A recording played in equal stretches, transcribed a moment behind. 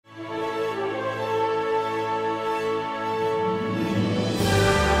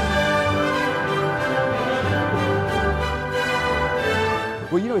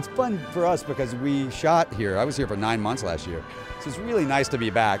it's fun for us because we shot here. I was here for 9 months last year. So it's really nice to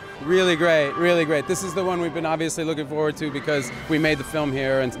be back. Really great, really great. This is the one we've been obviously looking forward to because we made the film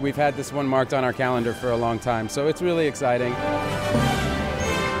here and we've had this one marked on our calendar for a long time. So it's really exciting.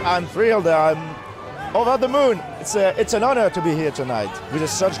 I'm thrilled. I'm over the moon. It's an honor to be here tonight with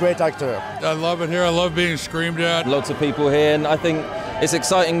such great actor. I love it here. I love being screamed at. Lots of people here, and I think it's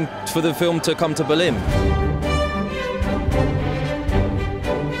exciting for the film to come to Berlin.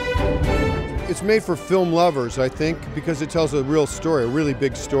 It's made for film lovers, I think, because it tells a real story, a really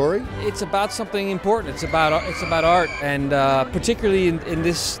big story. It's about something important. It's about art, and particularly in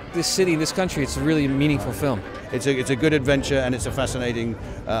this city, in this country, it's a really meaningful film. It's a good adventure, and it's a fascinating,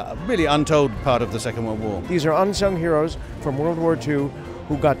 really untold part of the Second World War. These are unsung heroes from World War II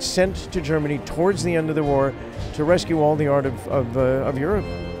who got sent to Germany towards the end of the war to rescue all the art of Europe.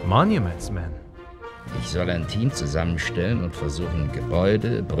 Monuments Men. Ich soll ein Team zusammenstellen und versuchen,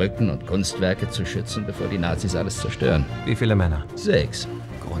 Gebäude, Brücken und Kunstwerke zu schützen, bevor die Nazis alles zerstören. Wie viele Männer? 6.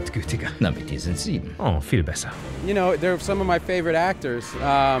 Grundgütiger. Na, mit dir sind 7. Oh, viel besser. You know, they're some of my favorite actors,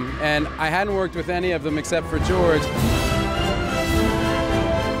 and I hadn't worked with any of them except for George.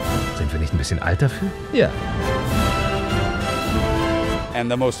 Sind wir nicht ein bisschen alt dafür? Ja. And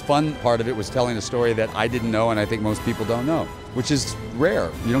the most fun part of it was telling a story that I didn't know and I think most people don't know, which is rare.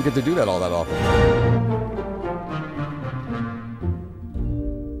 You don't get to do that all that often.